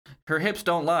him. Her hips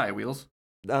don't lie, Wheels.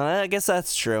 I guess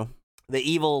that's true. The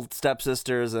evil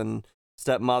stepsisters and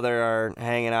stepmother are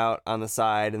hanging out on the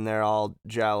side, and they're all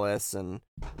jealous and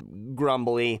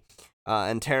grumbly.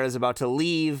 And Tara's about to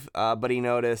leave, but he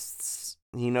notices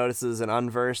an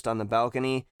Unversed on the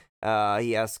balcony.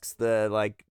 He asks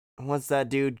what's that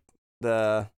dude?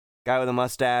 The guy with a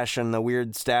mustache and the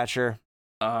weird stature.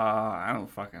 I don't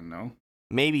fucking know.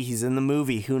 Maybe he's in the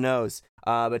movie, who knows?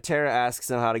 But Tara asks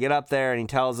him how to get up there, and he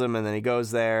tells him, and then he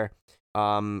goes there.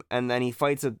 And then he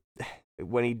fights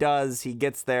when he does, he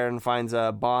gets there and finds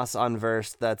a boss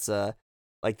Unversed that's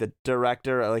like the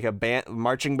director, like a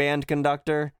marching band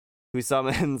conductor who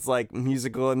summons like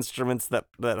musical instruments that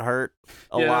hurt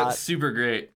a lot. Yeah, it's super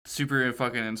great. Super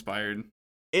fucking inspired.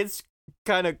 It's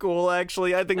kind of cool,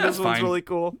 actually. I think this one's really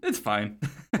cool. It's fine.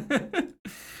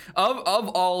 Of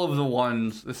all of the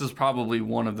ones, this is probably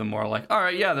one of the more like, all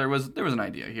right, yeah, there was an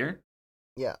idea here.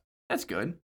 Yeah. That's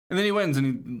good. And then he wins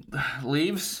and he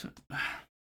leaves.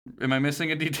 Am I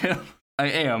missing a detail? I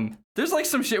am. There's like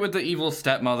some shit with the evil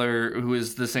stepmother who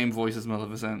is the same voice as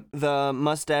Maleficent. The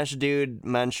mustache dude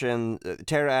mentioned,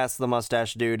 Tara asked the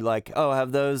mustache dude, like, "Oh,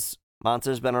 have those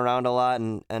monsters been around a lot?"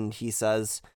 And he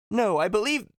says, "No, I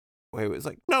believe..." Wait, it was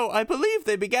like, "No, I believe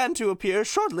they began to appear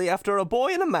shortly after a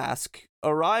boy in a mask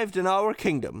arrived in our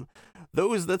kingdom.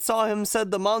 Those that saw him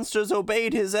said the monsters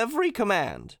obeyed his every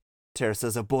command." Tara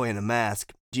says, "A boy in a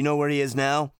mask. Do you know where he is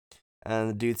now?" And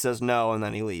the dude says no, and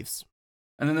then he leaves.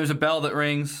 And then there's a bell that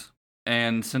rings,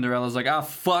 and Cinderella's like, "Ah,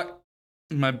 fuck,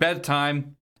 my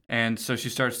bedtime." And so she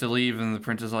starts to leave, and the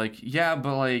prince is like, "Yeah,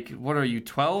 but like, what are you,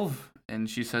 12? And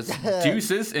she says,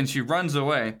 "Deuces," and she runs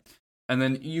away. And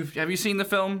then have you seen the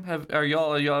film? Have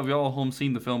y'all home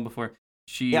seen the film before?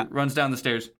 She runs down the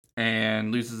stairs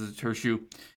and loses her shoe.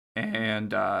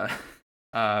 And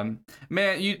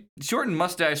man, you shortened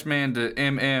mustache man to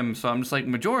MM, so I'm just like,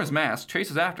 Majora's Mask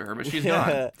chases after her, but she's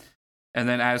gone. And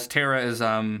then as Tara is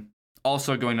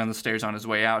also going down the stairs on his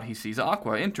way out, he sees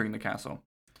Aqua entering the castle.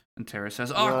 And Tara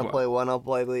says, "Aqua, you want to play one, I'll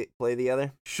play the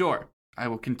other?" "Sure. I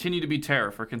will continue to be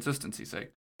Tara for consistency's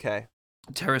sake." Okay.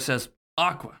 Tara says,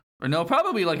 "Aqua." Or no,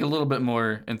 probably like a little bit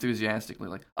more enthusiastically,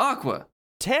 like, "Aqua."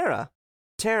 Tara,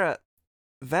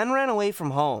 Ven ran away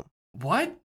from home.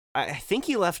 "What?" I think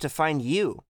he left to find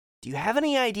you. Do you have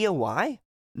any idea why?"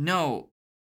 "No.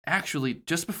 Actually,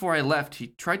 just before I left, he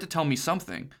tried to tell me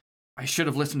something. I should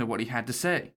have listened to what he had to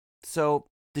say. So,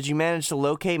 did you manage to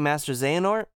locate Master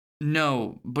Xehanort?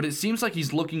 No, but it seems like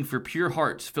he's looking for pure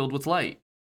hearts filled with light.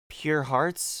 Pure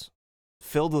hearts?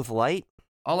 Filled with light?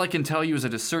 All I can tell you is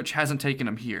that his search hasn't taken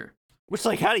him here. Which,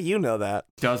 like, how do you know that?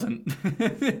 Doesn't.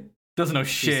 Doesn't know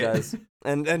She shit. says.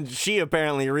 And she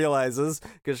apparently realizes,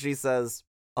 because she says,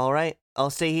 all right, I'll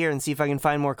stay here and see if I can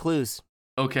find more clues.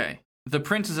 Okay, the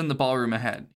prince is in the ballroom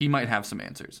ahead. He might have some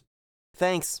answers.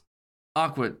 Thanks.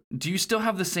 Aqua, do you still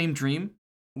have the same dream?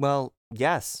 Well,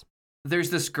 yes. There's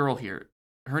this girl here.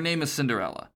 Her name is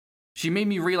Cinderella. She made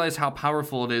me realize how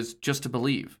powerful it is just to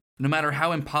believe. No matter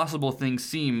how impossible things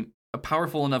seem, a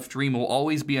powerful enough dream will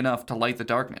always be enough to light the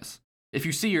darkness. If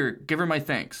you see her, give her my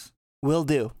thanks. Will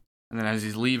do. And then as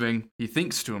he's leaving, he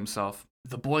thinks to himself,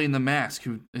 the boy in the mask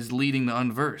who is leading the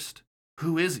unversed.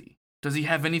 Who is he? Does he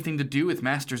have anything to do with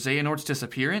Master Xehanort's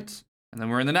disappearance? And then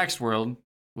we're in the next world,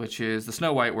 which is the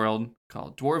Snow White world,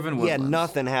 called Dwarven Woodlands. Yeah,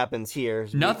 nothing happens here.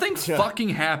 Nothing fucking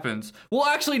happens. Well,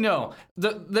 actually, no.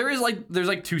 There's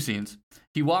like two scenes.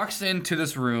 He walks into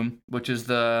this room, which is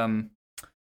the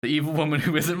evil woman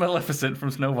who isn't Maleficent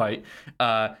from Snow White.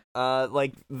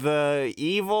 Like the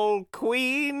evil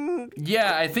queen?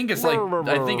 Yeah, I think it's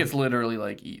literally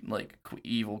like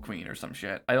evil queen or some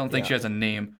shit. I don't think she has a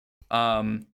name.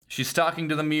 She's talking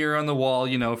to the mirror on the wall,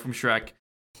 from Shrek,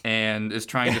 and is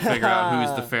trying to figure out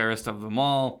who's the fairest of them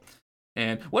all.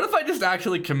 And what if I just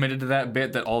actually committed to that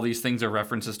bit that all these things are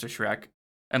references to Shrek?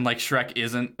 And like Shrek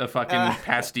isn't a fucking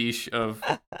pastiche of...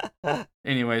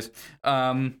 Anyways,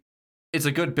 it's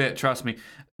a good bit, trust me.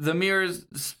 The mirror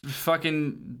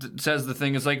fucking says the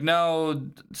thing is like, no,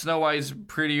 Snow White's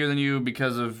prettier than you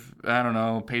because of, I don't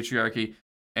know, patriarchy.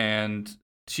 And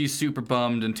she's super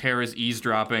bummed, and Terra's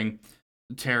eavesdropping.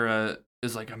 Terra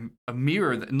is like a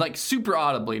mirror, like super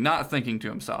audibly, not thinking to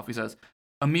himself. He says,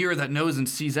 a mirror that knows and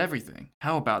sees everything.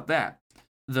 How about that?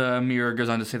 The mirror goes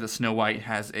on to say that Snow White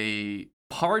has a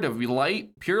part of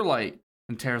light, pure light.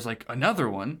 And Terra's like, another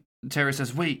one? And Terra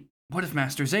says, wait, what if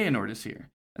Master Xehanort is here?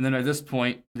 And then at this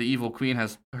point, the evil queen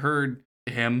has heard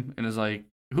him and is like,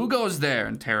 who goes there?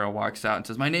 And Terra walks out and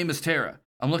says, my name is Terra.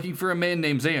 I'm looking for a man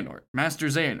named Xehanort, Master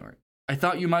Xehanort. I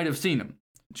thought you might have seen him.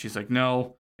 And she's like,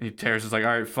 no. And Terra's just like,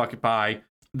 all right, fuck it, bye.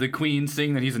 The queen,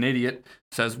 seeing that he's an idiot,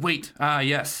 says, wait,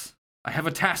 yes. I have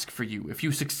a task for you. If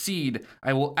you succeed,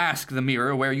 I will ask the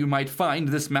mirror where you might find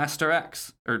this Master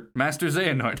X, or Master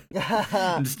Xehanort.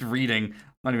 I'm just reading,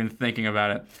 not even thinking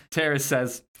about it. Terra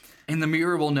says, and the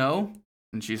mirror will know?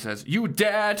 And she says, you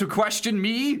dare to question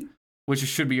me? Which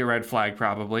should be a red flag,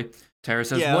 probably. Terra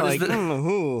says,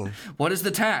 what is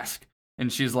the task?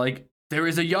 And she's like, there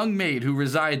is a young maid who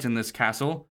resides in this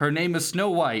castle. Her name is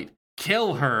Snow White.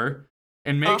 Kill her.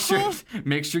 And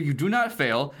make sure you do not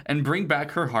fail, and bring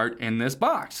back her heart in this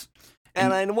box.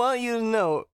 And I want you to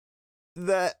know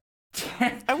that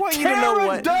I want you to know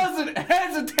what doesn't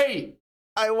hesitate.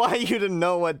 I want you to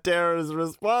know what Terra's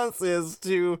response is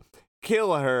to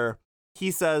kill her. He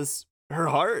says, her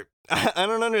heart? I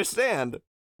don't understand.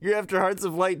 You're after hearts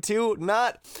of light too?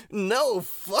 No,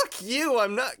 fuck you.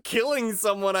 I'm not killing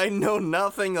someone I know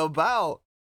nothing about.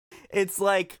 It's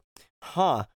like,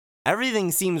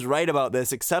 everything seems right about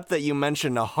this except that you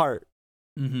mentioned a heart.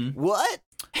 Mm-hmm. What?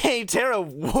 Hey, Terra,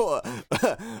 what?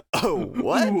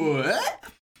 What? What?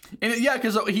 And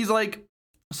because he's like,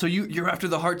 so you're after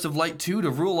the hearts of light too to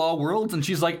rule all worlds? And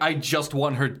she's like, I just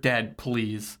want her dead,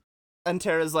 please. And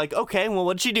Terra's like, okay, well,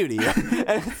 what'd she do to you?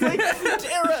 And it's like,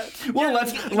 Terra, well,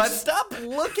 let's stop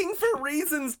looking for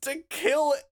reasons to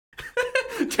kill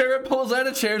it. Terra pulls out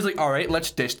a chair, is like, all right,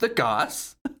 let's dish the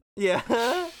goss.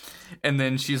 Yeah. And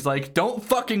then she's like, don't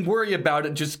fucking worry about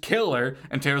it, just kill her.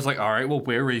 And Terra's like, all right, well,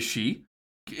 where is she?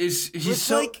 He's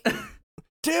like,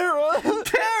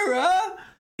 Terra!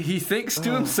 He thinks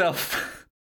to himself,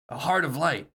 a heart of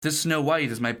light. This Snow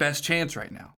White is my best chance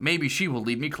right now. Maybe she will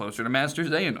lead me closer to Master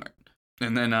Xehanort.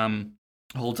 And then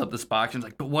holds up this box and is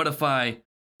like, but what if I...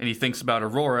 And he thinks about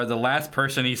Aurora, the last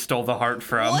person he stole the heart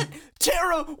from. What?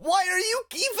 Terra, why are you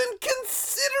even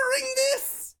considering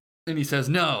this? And he says,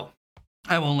 no,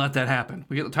 I won't let that happen.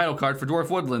 We get the title card for Dwarf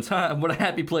Woodlands. What a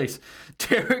happy place.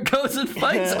 Terra goes and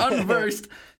fights unversed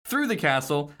through the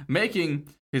castle, making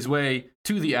his way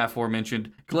to the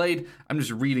aforementioned glade. I'm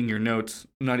just reading your notes.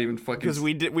 I'm not even fucking... Because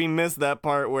we missed that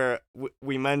part where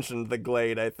we mentioned the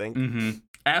glade, I think. Mm-hmm.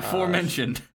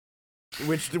 Aforementioned.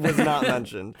 Which was not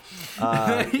mentioned.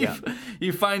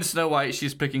 You find Snow White,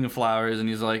 she's picking flowers, and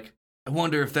he's like, I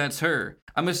wonder if that's her.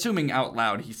 I'm assuming out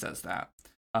loud he says that.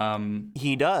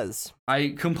 He does.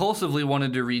 I compulsively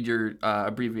wanted to read your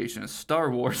abbreviation as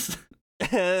Star Wars.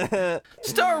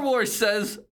 Star Wars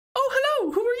says, oh,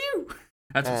 hello, who are you?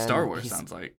 That's what Star Wars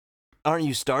sounds like. Aren't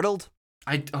you startled?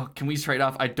 Can we trade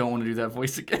off? I don't want to do that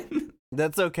voice again.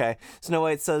 That's okay. Snow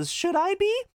White says, should I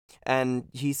be? And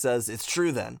he says, it's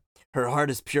true then. Her heart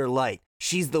is pure light.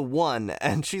 She's the one.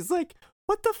 And she's like,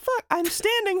 what the fuck? I'm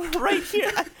standing right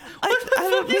here. What the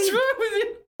fuck is wrong with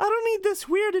you? I don't need this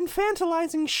weird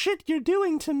infantilizing shit you're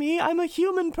doing to me. I'm a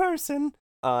human person.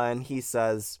 And he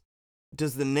says,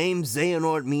 does the name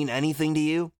Xehanort mean anything to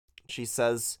you? She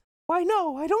says, why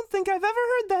no, I don't think I've ever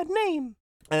heard that name.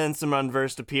 And then some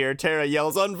Unversed appear. Tara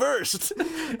yells, Unversed!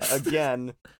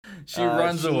 Again. She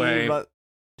runs away.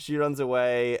 She runs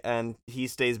away, and he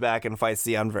stays back and fights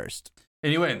the Unversed.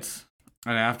 And he wins.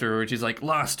 And afterwards, he's like,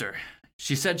 lost her.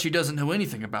 She said she doesn't know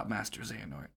anything about Master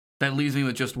Xehanort. That leaves me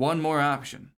with just one more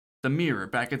option. The mirror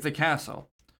back at the castle.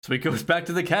 So he goes back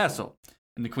to the castle.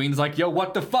 And the queen's like, yo,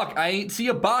 what the fuck? I ain't see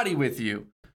a body with you.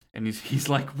 And he's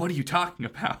like, what are you talking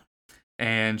about?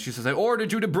 And she says, I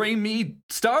ordered you to bring me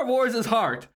Star Wars'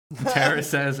 heart. And Tara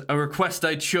says, a request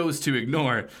I chose to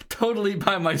ignore. Totally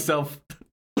by myself.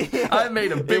 I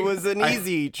made a big... It was an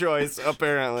easy choice,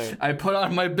 apparently. I put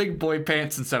on my big boy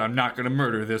pants and said, I'm not going to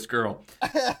murder this girl.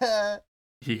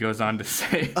 He goes on to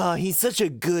say, he's such a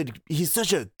good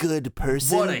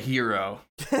person. what a hero.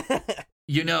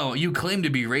 You know, you claim to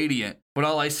be radiant, but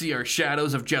all I see are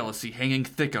shadows of jealousy hanging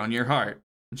thick on your heart.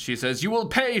 And she says, you will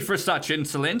pay for such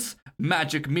insolence.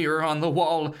 Magic mirror on the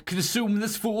wall. Consume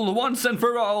this fool once and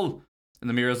for all. And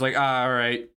the mirror's like, all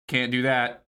right, can't do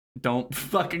that. Don't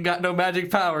fucking got no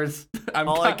magic powers.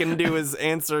 I can do is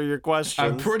answer your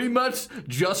questions. I'm pretty much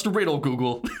just riddle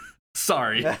Google.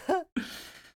 Sorry.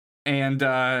 And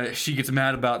she gets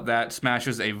mad about that,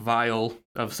 smashes a vial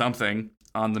of something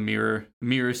on the mirror. The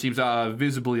mirror seems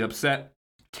visibly upset.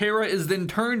 Tara is then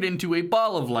turned into a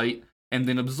ball of light and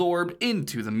then absorbed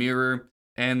into the mirror.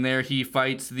 And there he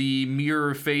fights the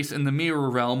mirror face in the mirror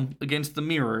realm against the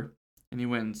mirror. And he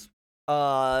wins.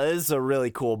 This is a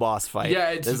really cool boss fight.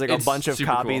 Yeah, there's like a bunch of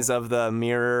copies cool. of the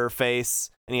mirror face,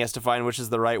 and he has to find which is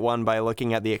the right one by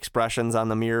looking at the expressions on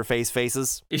the mirror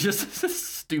faces. It's just the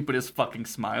stupidest fucking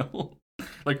smile.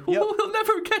 Like, Yep. he'll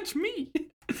never catch me.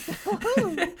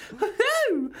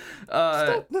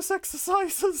 Stop this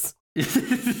exercises.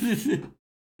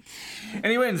 And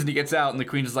he wins, and he gets out, and the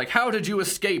queen is like, how did you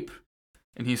escape?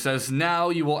 And he says, now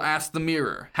you will ask the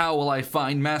mirror, how will I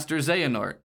find Master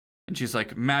Xehanort? And she's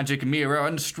like, magic mirror,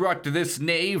 instruct this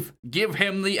knave, give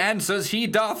him the answers he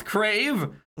doth crave.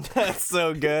 That's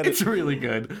so good. It's really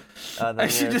good. I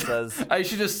should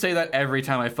just say that every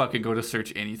time I fucking go to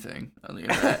search anything on the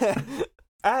internet.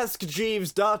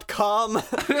 AskJeeves.com.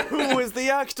 Who is the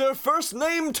actor first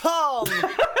name Tom?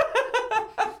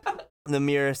 The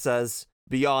mirror says,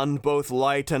 beyond both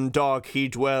light and dark he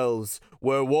dwells,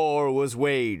 where war was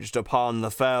waged upon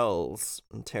the fells.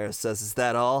 And Tara says, is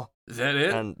that all? Is that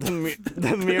it? And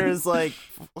the mirror's like,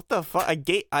 what the fuck?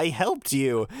 I helped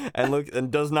you.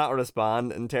 And does not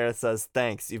respond. And Tara says,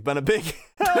 thanks. You've been a big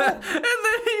help. And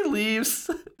then he leaves,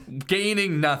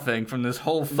 gaining nothing from this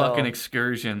whole fucking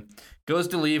excursion. Goes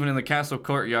to leave, and in the castle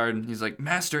courtyard, and he's like,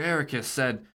 Master Ericus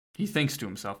said, he thinks to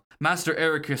himself, Master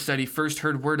Ericus said he first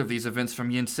heard word of these events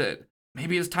from Yin Sid.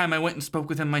 Maybe it's time I went and spoke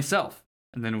with him myself.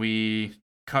 And then we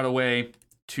cut away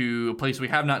to a place we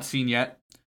have not seen yet.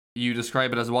 You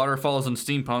describe it as waterfalls and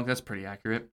steampunk. That's pretty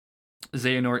accurate.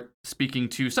 Xehanort speaking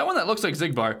to someone that looks like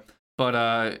Xigbar,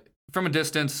 but from a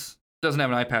distance, doesn't have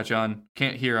an eye patch on,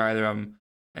 can't hear either of them,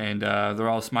 and they're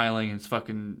all smiling, and it's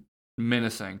fucking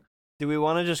menacing. Do we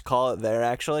want to just call it there,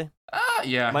 actually?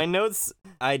 Yeah. My notes,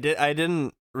 I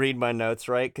didn't read my notes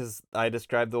right, because I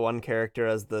described the one character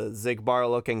as the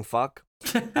Xigbar-looking fuck,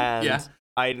 and Yeah.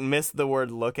 I missed the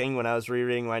word looking when I was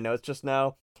rereading my notes just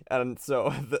now, and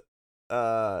so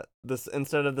this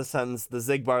instead of the sentence, the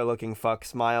Xigbar-looking fuck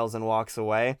smiles and walks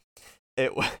away,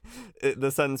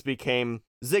 the sentence became,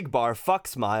 Xigbar fuck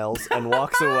smiles and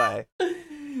walks away.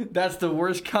 That's the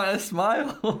worst kind of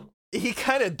smile. He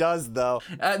kind of does, though.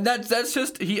 That's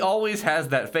just, he always has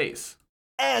that face.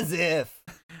 As if.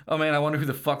 Oh man, I wonder who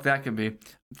the fuck that could be.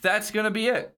 That's gonna be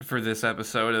it for this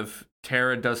episode of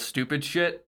Tara Does Stupid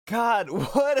Shit. God,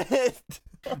 what it?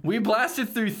 We blasted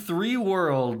through 3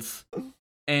 worlds,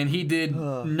 and he did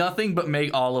nothing but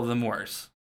make all of them worse.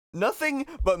 Nothing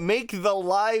but make the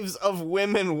lives of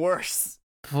women worse.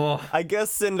 I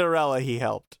guess Cinderella he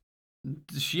helped.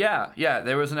 Yeah,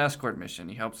 there was an escort mission.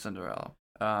 He helped Cinderella.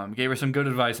 Gave her some good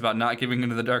advice about not giving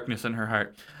into the darkness in her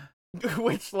heart.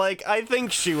 Which, I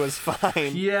think she was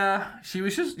fine. Yeah, she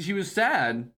was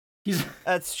sad.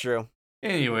 That's true.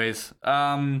 Anyways,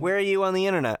 where are you on the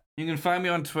internet? You can find me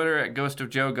on Twitter at Ghost of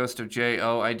Joe, Ghost of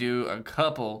J-O. I do a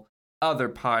couple other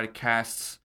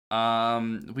podcasts.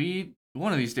 We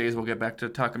one of these days we'll get back to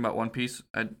talking about One Piece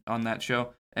on that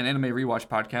show, an anime rewatch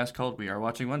podcast called We Are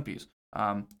Watching One Piece.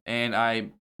 And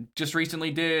I just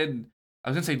recently did, I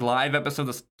was going to say live episode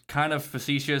that's kind of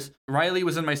facetious. Riley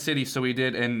was in my city, so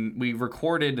we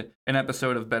recorded an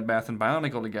episode of Bed Bath &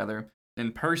 Bionicle together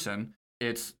in person.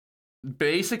 It's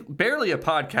barely a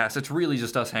podcast. It's really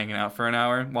just us hanging out for an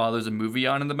hour while there's a movie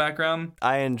on in the background.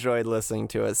 I enjoyed listening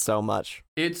to it so much.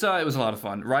 It was a lot of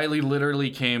fun. Riley literally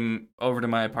came over to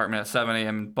my apartment at 7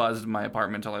 a.m. and buzzed my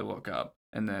apartment until I woke up.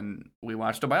 And then we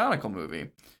watched a Bionicle movie.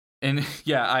 And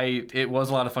yeah, it was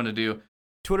a lot of fun to do.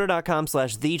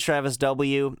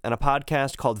 Twitter.com/TheTravisW, and a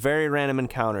podcast called Very Random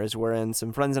Encounters, wherein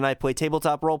some friends and I play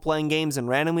tabletop role-playing games and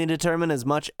randomly determine as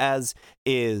much as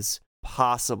is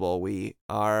possible. We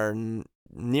are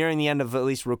nearing the end of at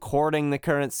least recording the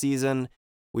current season.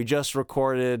 We just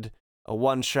recorded a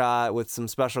one-shot with some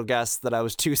special guests that I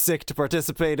was too sick to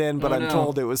participate in, but I'm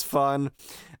told it was fun.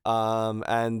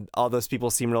 And all those people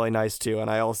seem really nice too, and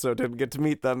I also didn't get to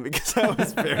meet them because I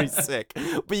was very sick.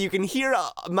 But you can hear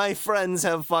my friends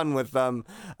have fun with them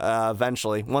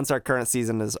eventually. Once our current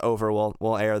season is over,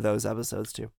 we'll air those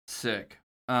episodes too. Sick.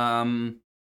 You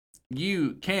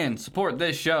can support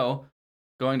this show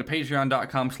going to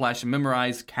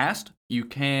patreon.com/memorizecast. You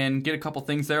can get a couple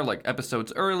things there, like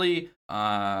episodes early,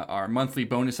 our monthly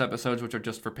bonus episodes, which are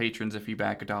just for patrons if you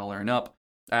back $1 and up.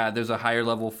 There's a higher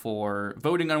level for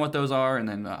voting on what those are, and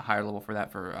then a higher level for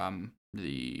that for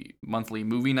the monthly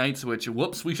movie nights, which,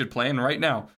 whoops, we should plan right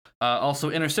now. Also,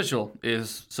 Interstitial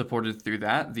is supported through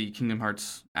that, the Kingdom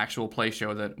Hearts actual play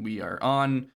show that we are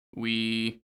on.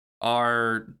 We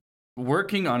are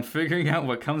working on figuring out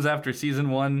what comes after Season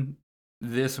 1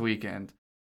 this weekend,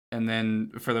 and then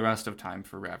for the rest of time,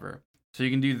 forever. So you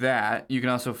can do that. You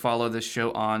can also follow this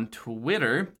show on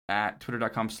Twitter at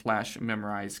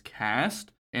twitter.com/memorizecast.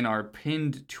 In our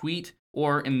pinned tweet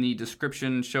or in the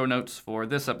description show notes for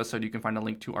this episode, you can find a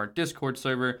link to our Discord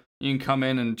server. You can come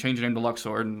in and change your name to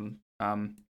Luxord,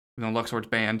 and Luxord's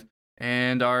banned.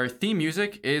 And our theme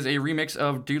music is a remix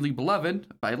of Dearly Beloved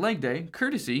by Leg Day,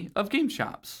 courtesy of Game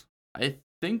Shops. I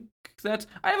think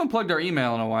I haven't plugged our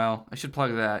email in a while. I should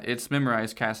plug that. It's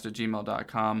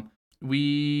memorizecast@gmail.com.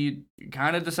 We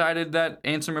kind of decided that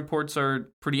answer reports are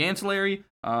pretty ancillary,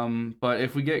 but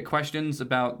if we get questions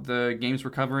about the games we're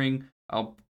covering,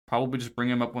 I'll probably just bring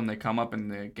them up when they come up in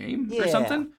the game or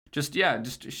something. Just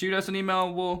shoot us an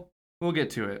email. We'll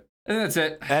get to it. And that's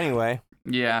it. Anyway.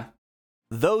 Yeah.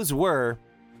 Those were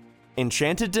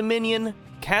Enchanted Dominion,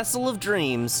 Castle of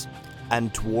Dreams,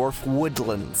 and Dwarf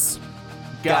Woodlands.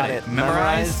 Got it.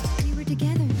 Memorized? We were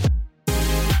together.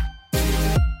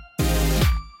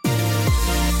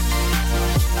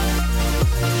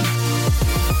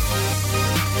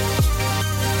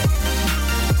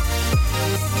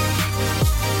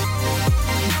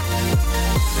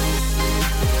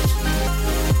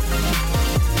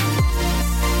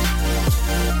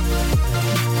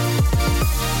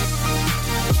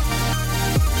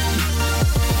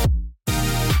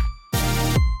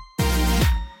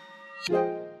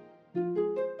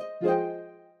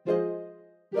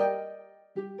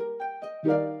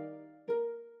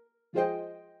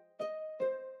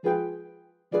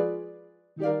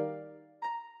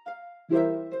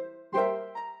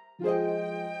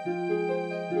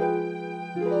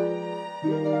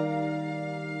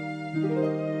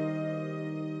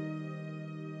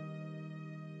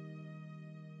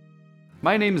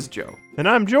 My name is Joe. And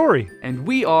I'm Jory. And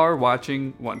we are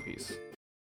watching One Piece.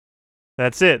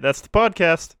 That's it. That's the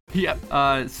podcast.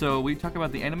 Yep. So we talk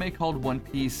about the anime called One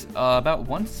Piece about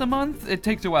once a month. It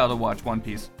takes a while to watch One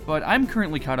Piece, but I'm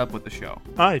currently caught up with the show.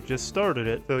 I just started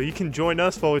it, so you can join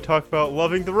us while we talk about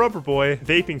loving the rubber boy,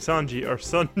 vaping Sanji, our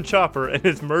son Chopper, and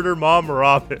his murder mom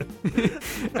Robin.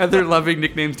 Other loving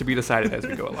nicknames to be decided as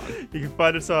we go along. You can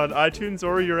find us on iTunes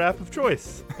or your app of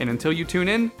choice. And until you tune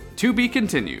in, to be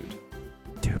continued.